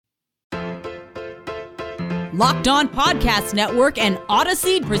Locked On Podcast Network and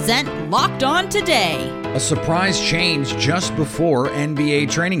Odyssey present Locked On Today. A surprise change just before NBA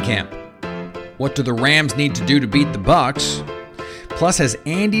training camp. What do the Rams need to do to beat the Bucks? Plus, has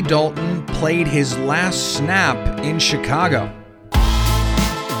Andy Dalton played his last snap in Chicago?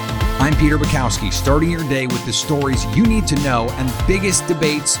 I'm Peter Bukowski, starting your day with the stories you need to know and biggest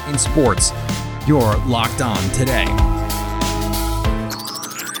debates in sports. You're Locked On Today.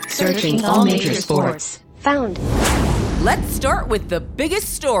 Searching all major sports. Found. Let's start with the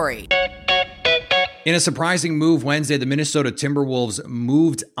biggest story. In a surprising move Wednesday, the Minnesota Timberwolves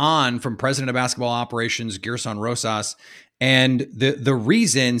moved on from president of basketball operations Gersson Rosas, and the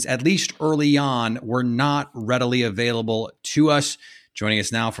reasons, at least early on, were not readily available to us. Joining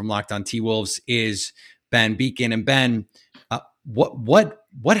us now from Locked On T-Wolves is Ben Beecken. And Ben,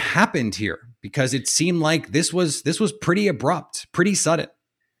 what happened here? Because it seemed like this was pretty abrupt, pretty sudden.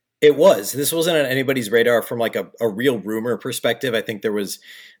 It was. This wasn't on anybody's radar from like a real rumor perspective. I think there was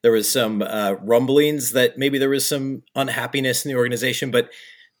some rumblings that maybe there was some unhappiness in the organization, but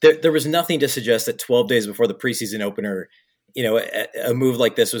there was nothing to suggest that 12 days before the preseason opener, a move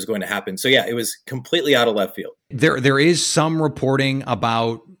like this was going to happen. So yeah, it was completely out of left field. There is some reporting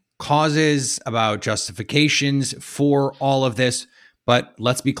about causes, about justifications for all of this, but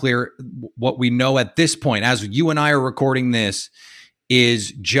let's be clear, what we know at this point, as you and I are recording this,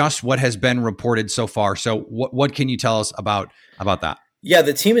 is just what has been reported so far. So what can you tell us about that? Yeah,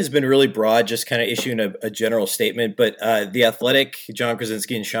 the team has been really broad, just kind of issuing a general statement. But The Athletic, John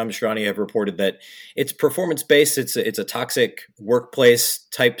Krasinski and Shams Charania have reported that it's performance-based. It's a toxic workplace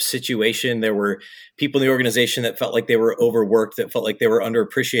type situation. There were people in the organization that felt like they were overworked, that felt like they were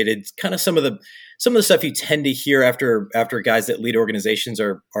underappreciated. Kind of some of the stuff you tend to hear after guys that lead organizations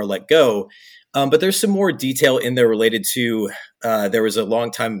are let go. But there's some more detail in there related to there was a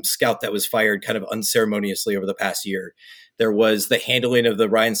longtime scout that was fired kind of unceremoniously over the past year. There was the handling of the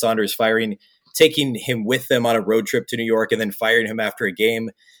Ryan Saunders firing, taking him with them on a road trip to New York and then firing him after a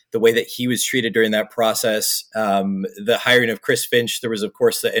game, the way that he was treated during that process. The hiring of Chris Finch, there was, of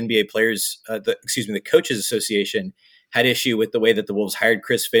course, the NBA the Coaches Association had issue with the way that the Wolves hired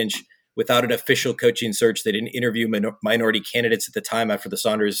Chris Finch without an official coaching search. They didn't interview minority candidates at the time after the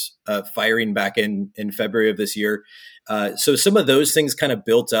Saunders firing back in February of this year. So some of those things kind of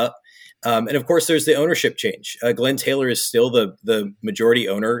built up. And of course, there's the ownership change. Glenn Taylor is still the majority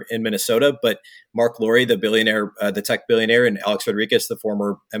owner in Minnesota, but Mark Lowry, the billionaire, the tech billionaire, and Alex Rodriguez, the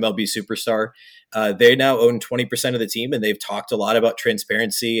former MLB superstar, they now own 20% of the team, and they've talked a lot about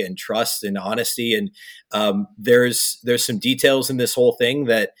transparency and trust and honesty. And there's some details in this whole thing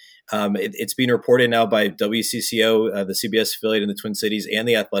that it's being reported now by WCCO, the CBS affiliate in the Twin Cities, and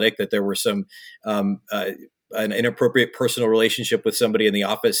The Athletic, that there were some an inappropriate personal relationship with somebody in the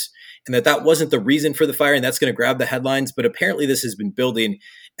office, and that wasn't the reason for the fire, and that's going to grab the headlines. But apparently this has been building,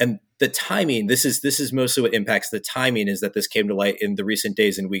 and the timing, this is mostly what impacts the timing, is that this came to light in the recent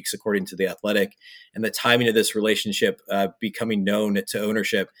days and weeks, according to The Athletic, and the timing of this relationship becoming known to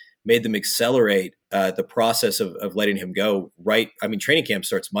ownership made them accelerate the process of letting him go. Right. I mean, training camp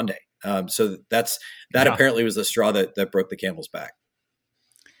starts Monday. So that apparently was the straw that broke the camel's back.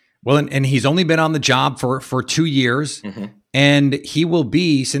 Well, and he's only been on the job for 2 years, and he will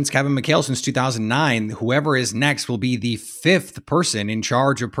be, since Kevin McHale, since 2009, whoever is next will be the fifth person in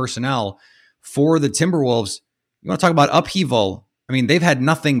charge of personnel for the Timberwolves. You want to talk about upheaval? I mean, they've had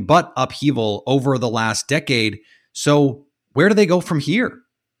nothing but upheaval over the last decade. So where do they go from here?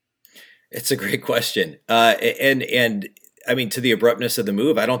 It's a great question. And I mean, to the abruptness of the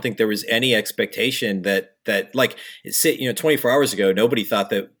move, I don't think there was any expectation that like 24 hours ago, nobody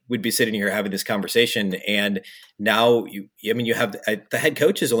thought that we'd be sitting here having this conversation. And now you have the head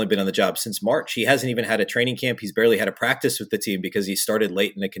coach has only been on the job since March. He hasn't even had a training camp. He's barely had a practice with the team because he started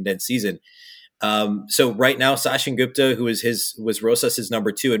late in a condensed season. So right now, Sachin Gupta, who was Rosas'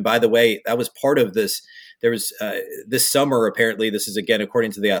 number 2. And by the way, that was part of this. There was this summer, apparently, this is again,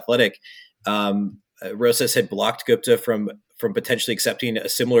 according to The Athletic, Rosas had blocked Gupta from potentially accepting a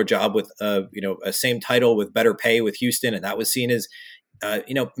similar job with a same title with better pay with Houston, and that was seen as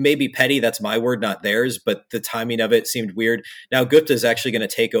maybe petty. That's my word, not theirs, but the timing of it seemed weird. Now Gupta is actually going to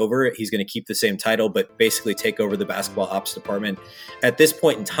take over. He's going to keep the same title, but basically take over the basketball ops department. At this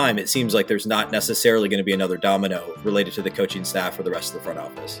point in time, it seems like there's not necessarily going to be another domino related to the coaching staff or the rest of the front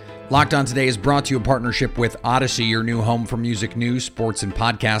office. Locked On Today is brought to you in partnership with Odyssey, your new home for music news, sports, and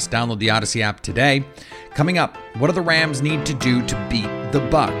podcasts. Download the Odyssey app today. Coming up, what do the Rams need to do to beat the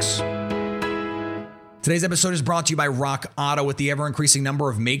Bucks? Today's episode is brought to you by Rock Auto. With the ever-increasing number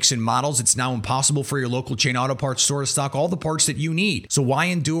of makes and models, it's now impossible for your local chain auto parts store to stock all the parts that you need. So why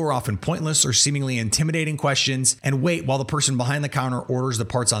endure often pointless or seemingly intimidating questions and wait while the person behind the counter orders the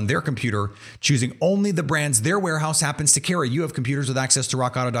parts on their computer, choosing only the brands their warehouse happens to carry? You have computers with access to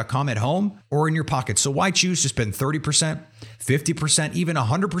rockauto.com at home or in your pocket. So why choose to spend 30%, 50%, even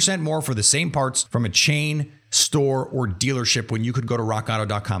 100% more for the same parts from a chain, store, or dealership when you could go to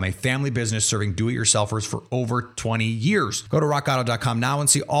rockauto.com, a family business serving do-it-yourselfers for over 20 years. Go to rockauto.com now and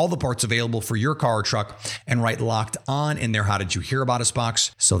see all the parts available for your car or truck and write Locked On in their How Did You Hear About Us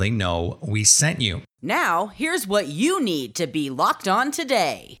box so they know we sent you. Now, here's what you need to be locked on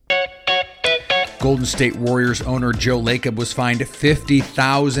today. Golden State Warriors owner Joe Lacob was fined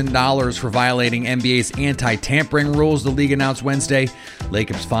 $50,000 for violating NBA's anti-tampering rules, the league announced Wednesday.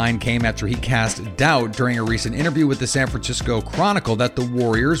 Lacob's fine came after he cast doubt during a recent interview with the San Francisco Chronicle that the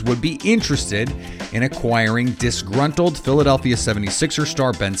Warriors would be interested in acquiring disgruntled Philadelphia 76ers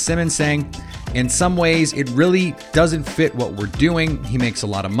star Ben Simmons, saying, "In some ways, it really doesn't fit what we're doing. He makes a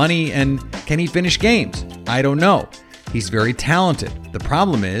lot of money, and can he finish games? I don't know. He's very talented. The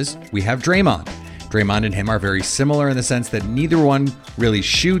problem is we have Draymond. Draymond and him are very similar in the sense that neither one really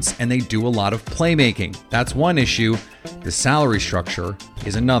shoots and they do a lot of playmaking. That's one issue. The salary structure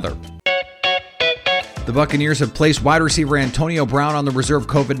is another." The Buccaneers have placed wide receiver Antonio Brown on the reserve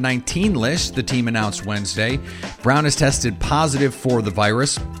COVID-19 list, the team announced Wednesday. Brown has tested positive for the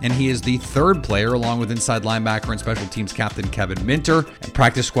virus, and he is the third player, along with inside linebacker and special teams captain Kevin Minter and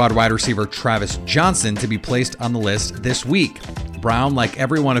practice squad wide receiver Travis Johnson, to be placed on the list this week. Brown, like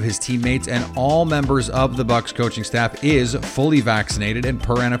every one of his teammates and all members of the Bucs coaching staff, is fully vaccinated and,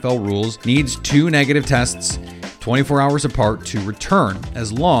 per NFL rules, needs 2 negative tests 24 hours apart to return,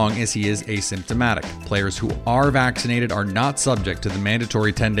 as long as he is asymptomatic. Players who are vaccinated are not subject to the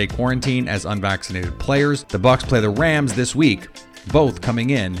mandatory 10-day quarantine as unvaccinated players. The Bucs play the Rams this week, both coming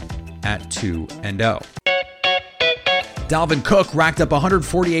in at 2-0. Dalvin Cook racked up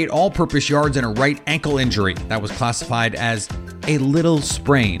 148 all-purpose yards and a right ankle injury that was classified as a little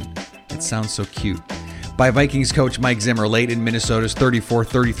sprain. It sounds so cute. By Vikings coach Mike Zimmer late in Minnesota's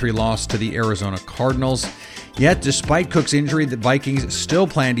 34-33 loss to the Arizona Cardinals. Yet, despite Cook's injury, the Vikings still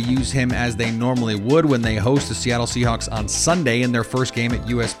plan to use him as they normally would when they host the Seattle Seahawks on Sunday in their first game at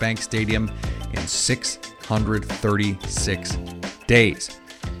US Bank Stadium in 636 days.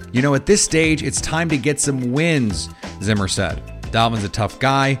 You know, at this stage, it's time to get some wins, Zimmer said. Dalvin's a tough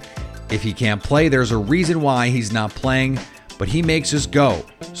guy. If he can't play, there's a reason why he's not playing, but he makes us go,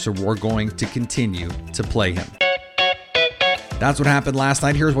 so we're going to continue to play him. That's what happened last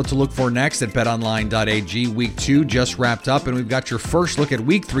night. Here's what to look for next at betonline.ag. Week 2 just wrapped up, and we've got your first look at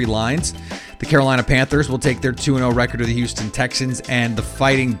Week 3 lines. The Carolina Panthers will take their 2-0 record to the Houston Texans, and the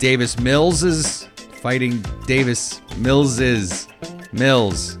Fighting Davis Mills.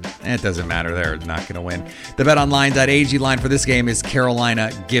 It doesn't matter. They're not going to win. The betonline.ag line for this game is Carolina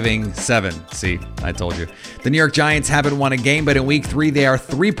giving 7. See, I told you. The New York Giants haven't won a game, but in Week 3, they are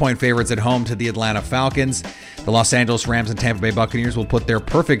 3-point favorites at home to the Atlanta Falcons. The Los Angeles Rams and Tampa Bay Buccaneers will put their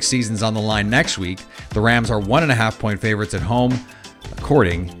perfect seasons on the line next week. The Rams are 1.5-point favorites at home,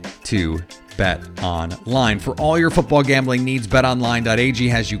 according to BetOnline. For all your football gambling needs, betonline.ag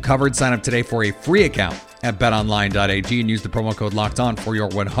has you covered. Sign up today for a free account at betonline.ag and use the promo code LOCKEDON for your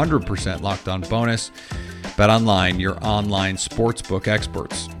 100% locked on bonus. BetOnline, your online sportsbook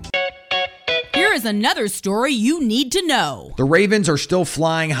experts. Here is another story you need to know. The Ravens are still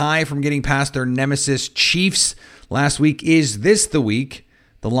flying high from getting past their nemesis Chiefs. Last week is this the week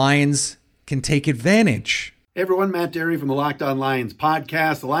the Lions can take advantage. Hey everyone, Matt Derry from the Locked On Lions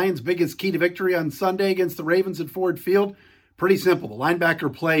podcast. The Lions' biggest key to victory on Sunday against the Ravens at Ford Field? Pretty simple. The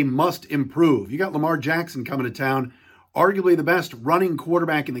linebacker play must improve. You got Lamar Jackson coming to town, arguably the best running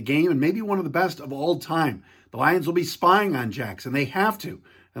quarterback in the game and maybe one of the best of all time. The Lions will be spying on Jackson. They have to.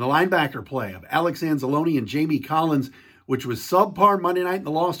 And the linebacker play of Alex Anzalone and Jamie Collins, which was subpar Monday night in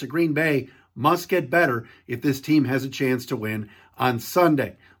the loss to Green Bay, must get better if this team has a chance to win on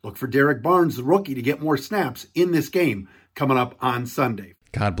Sunday. Look for Derek Barnes, the rookie, to get more snaps in this game coming up on Sunday.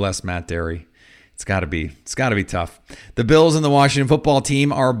 God bless Matt Derry. It's got to be tough. The Bills and the Washington football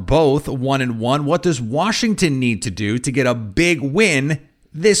team are both 1-1. What does Washington need to do to get a big win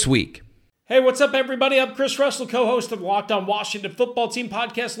this week? Hey, what's up, everybody? I'm Chris Russell, co-host of the Locked On Washington Football Team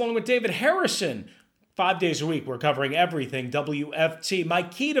podcast, along with David Harrison. 5 days a week, we're covering everything WFT. My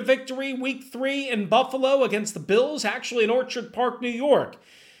key to victory, Week 3 in Buffalo against the Bills, actually in Orchard Park, New York,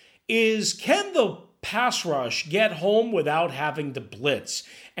 is can the pass rush get home without having to blitz?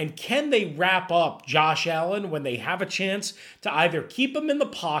 And can they wrap up Josh Allen when they have a chance to either keep him in the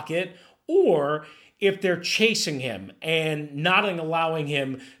pocket or if they're chasing him and not allowing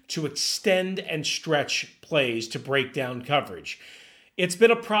him to extend and stretch plays to break down coverage. It's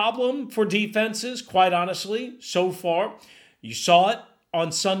been a problem for defenses, quite honestly, so far. You saw it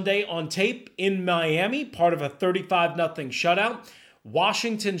on Sunday on tape in Miami, part of a 35-0 shutout.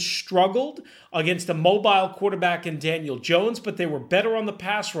 Washington struggled against a mobile quarterback in Daniel Jones, but they were better on the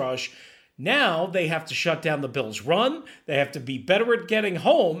pass rush. Now they have to shut down the Bills' run, they have to be better at getting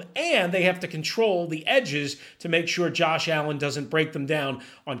home, and they have to control the edges to make sure Josh Allen doesn't break them down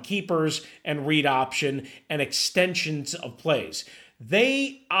on keepers and read option and extensions of plays.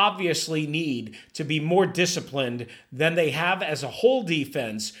 They obviously need to be more disciplined than they have as a whole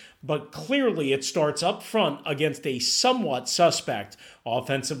defense, but clearly it starts up front against a somewhat suspect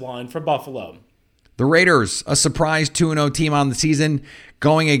offensive line for Buffalo. The Raiders, a surprise 2-0 team on the season,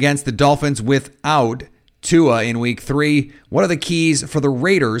 going against the Dolphins without Tua in Week 3. What are the keys for the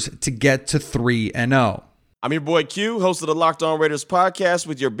Raiders to get to 3-0? I'm your boy Q, host of the Locked On Raiders podcast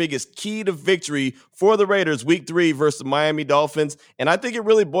with your biggest key to victory for the Raiders Week 3 versus the Miami Dolphins. And I think it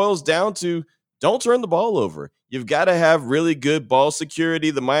really boils down to don't turn the ball over. You've got to have really good ball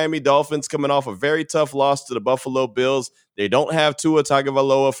security. The Miami Dolphins coming off a very tough loss to the Buffalo Bills. They don't have Tua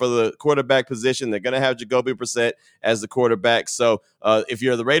Tagovailoa for the quarterback position. They're going to have Jacoby Brissett as the quarterback. So if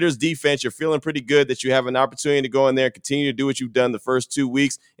you're the Raiders defense, you're feeling pretty good that you have an opportunity to go in there and continue to do what you've done the first 2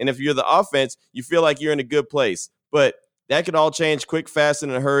 weeks. And if you're the offense, you feel like you're in a good place. But that could all change quick, fast,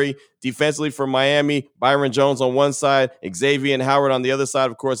 and in a hurry. Defensively for Miami, Byron Jones on one side, Xavier Howard on the other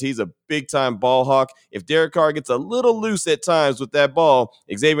side. Of course, he's a big-time ball hawk. If Derek Carr gets a little loose at times with that ball,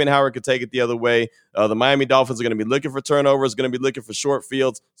 Xavier Howard could take it the other way. The Miami Dolphins are going to be looking for turnovers, going to be looking for short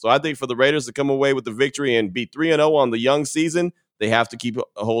fields. So I think for the Raiders to come away with the victory and be 3-0 on the young season, they have to keep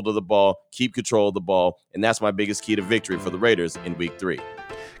a hold of the ball, keep control of the ball, and that's my biggest key to victory for the Raiders in Week 3.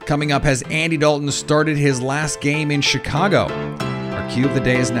 Coming up, has Andy Dalton started his last game in Chicago? Our cue of the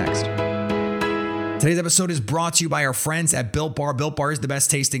day is next. Today's episode is brought to you by our friends at Built Bar. Built Bar is the best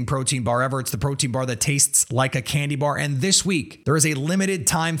tasting protein bar ever. It's the protein bar that tastes like a candy bar. And this week, there is a limited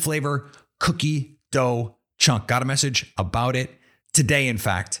time flavor cookie dough chunk. Got a message about it today, in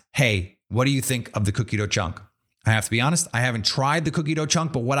fact. Hey, what do you think of the cookie dough chunk? I have to be honest, I haven't tried the cookie dough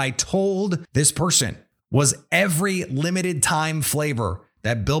chunk, but what I told this person was every limited time flavor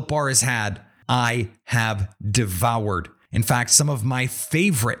that Built Bar has had, I have devoured. In fact, some of my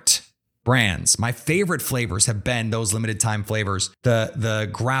favorite brands, my favorite flavors have been those limited time flavors. The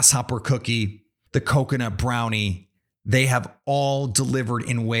grasshopper cookie, the coconut brownie, they have all delivered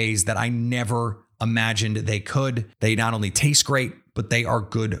in ways that I never imagined they could. They not only taste great, but they are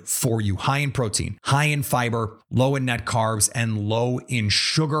good for you. High in protein, high in fiber, low in net carbs, and low in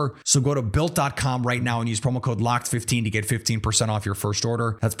sugar. So go to Built.com right now and use promo code LOCKED15 to get 15% off your first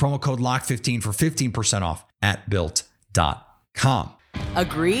order. That's promo code LOCKED15 for 15% off at Built.com.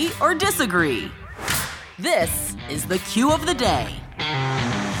 Agree or disagree? This is the cue of the day.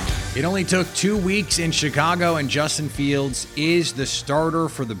 It only took 2 weeks in Chicago, and Justin Fields is the starter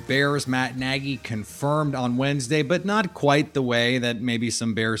for the Bears. Matt Nagy confirmed on Wednesday, but not quite the way that maybe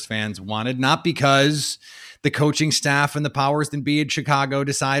some Bears fans wanted. Not because the coaching staff and the powers that be in Chicago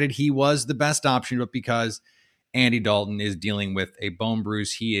decided he was the best option, but because Andy Dalton is dealing with a bone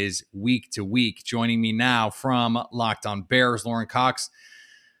bruise. He is week to week. Joining me now from Locked On Bears, Lauren Cox.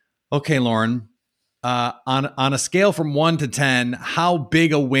 Okay, Lauren. On a scale from 1 to 10, how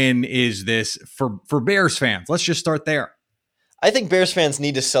big a win is this for Bears fans? Let's just start there. I think Bears fans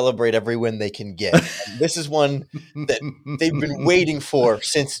need to celebrate every win they can get. This is one that they've been waiting for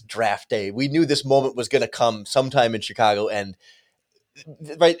since draft day. We knew this moment was going to come sometime in Chicago, and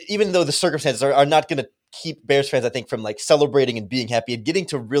right, even though the circumstances are not going to keep Bears fans, I think, from like celebrating and being happy and getting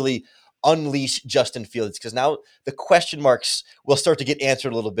to really unleash Justin Fields, because now the question marks will start to get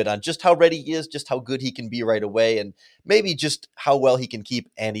answered a little bit on just how ready he is, just how good he can be right away, and maybe just how well he can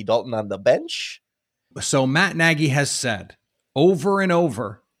keep Andy Dalton on the bench. So Matt Nagy has said over and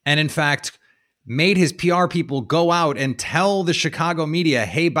over, and in fact made his PR people go out and tell the Chicago media,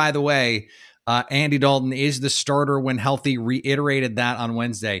 hey, by the way, Andy Dalton is the starter when healthy, reiterated that on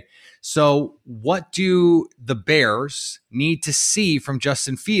Wednesday. So what do the Bears need to see from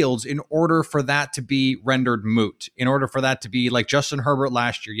Justin Fields in order for that to be rendered moot? In order for that to be like Justin Herbert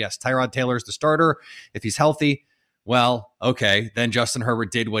last year? Yes, Tyrod Taylor's the starter. If he's healthy, well, okay, then Justin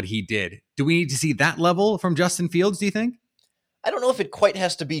Herbert did what he did. Do we need to see that level from Justin Fields, do you think? I don't know if it quite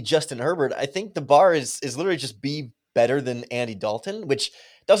has to be Justin Herbert. I think the bar is literally just be better than Andy Dalton, which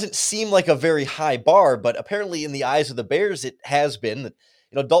doesn't seem like a very high bar, but apparently in the eyes of the Bears, it has been.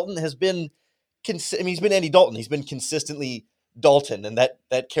 You know, Dalton has been, he's been Andy Dalton. He's been consistently Dalton, and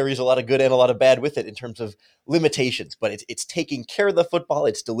that carries a lot of good and a lot of bad with it in terms of limitations. But it's taking care of the football,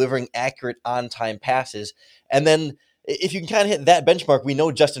 it's delivering accurate on-time passes, and then if you can kind of hit that benchmark, we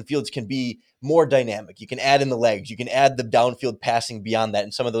know Justin Fields can be more dynamic. You can add in the legs, you can add the downfield passing beyond that,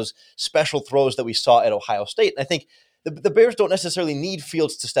 and some of those special throws that we saw at Ohio State. And I think the Bears don't necessarily need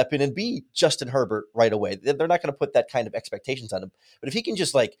Fields to step in and be Justin Herbert right away. They're not going to put that kind of expectations on him. But if he can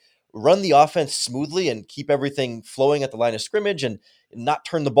just run the offense smoothly and keep everything flowing at the line of scrimmage and not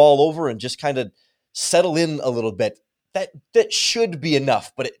turn the ball over and just kind of settle in a little bit, that should be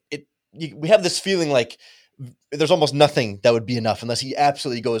enough. But we have this feeling like there's almost nothing that would be enough unless he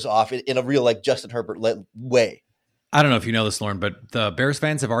absolutely goes off in a real Justin Herbert way. I don't know if you know this, Lauren, but the Bears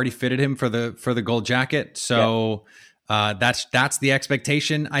fans have already fitted him for the gold jacket. So that's the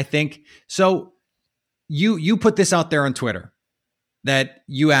expectation, I think. So you put this out there on Twitter that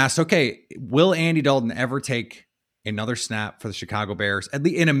you asked, okay, will Andy Dalton ever take another snap for the Chicago Bears at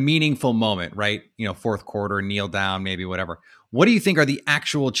least in a meaningful moment, right? Fourth quarter, kneel down, maybe whatever. What do you think are the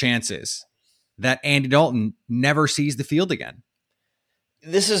actual chances that Andy Dalton never sees the field again?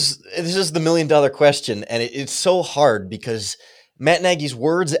 This is the $1 million question, and it's so hard because Matt Nagy's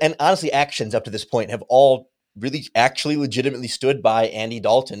words and honestly actions up to this point have all really actually legitimately stood by Andy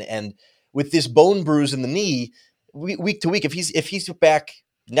Dalton. And with this bone bruise in the knee, week to week, if he's back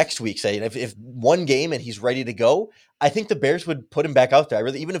next week, say, if one game and he's ready to go, I think the Bears would put him back out there.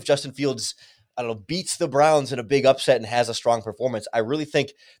 Even if Justin Fields, beats the Browns in a big upset and has a strong performance, I really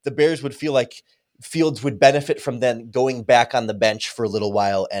think the Bears would feel like Fields would benefit from then going back on the bench for a little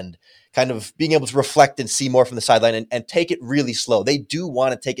while and kind of being able to reflect and see more from the sideline and take it really slow. They do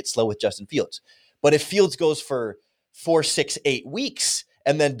want to take it slow with Justin Fields. But if Fields goes for 4, 6, 8 weeks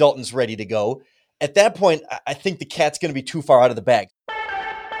and then Dalton's ready to go, at that point, I think the cat's going to be too far out of the bag.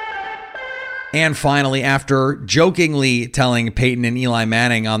 And finally, after jokingly telling Peyton and Eli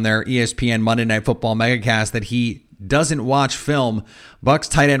Manning on their ESPN Monday Night Football megacast that he doesn't watch film, Bucs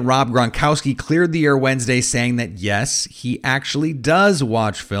tight end Rob Gronkowski cleared the air Wednesday saying that yes, he actually does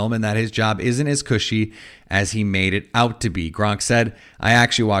watch film and that his job isn't as cushy as he made it out to be. Gronk said, "I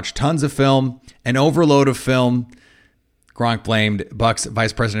actually watch tons of film, an overload of film." Gronk blamed Bucs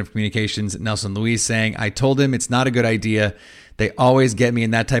Vice President of Communications Nelson Louise, saying, "I told him it's not a good idea. They always get me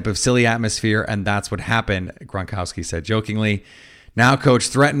in that type of silly atmosphere, and that's what happened," Gronkowski said jokingly. "Now coach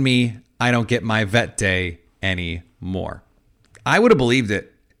threatened me. I don't get my vet day anymore." I would have believed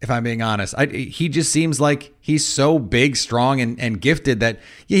it, if I'm being honest. He just seems like he's so big, strong, and gifted that,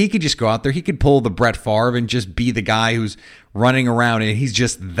 yeah, he could just go out there. He could pull the Brett Favre and just be the guy who's running around, and he's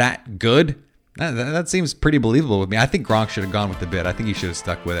just that good. That seems pretty believable with me. I think Gronk should have gone with the bid. I think he should have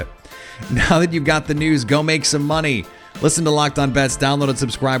stuck with it. Now that you've got the news, go make some money. Listen to Locked On Bets. Download and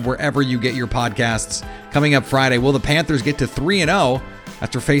subscribe wherever you get your podcasts. Coming up Friday, will the Panthers get to 3-0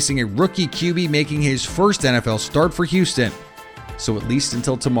 after facing a rookie QB making his first NFL start for Houston? So at least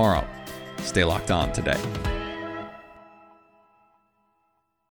until tomorrow, stay locked on today.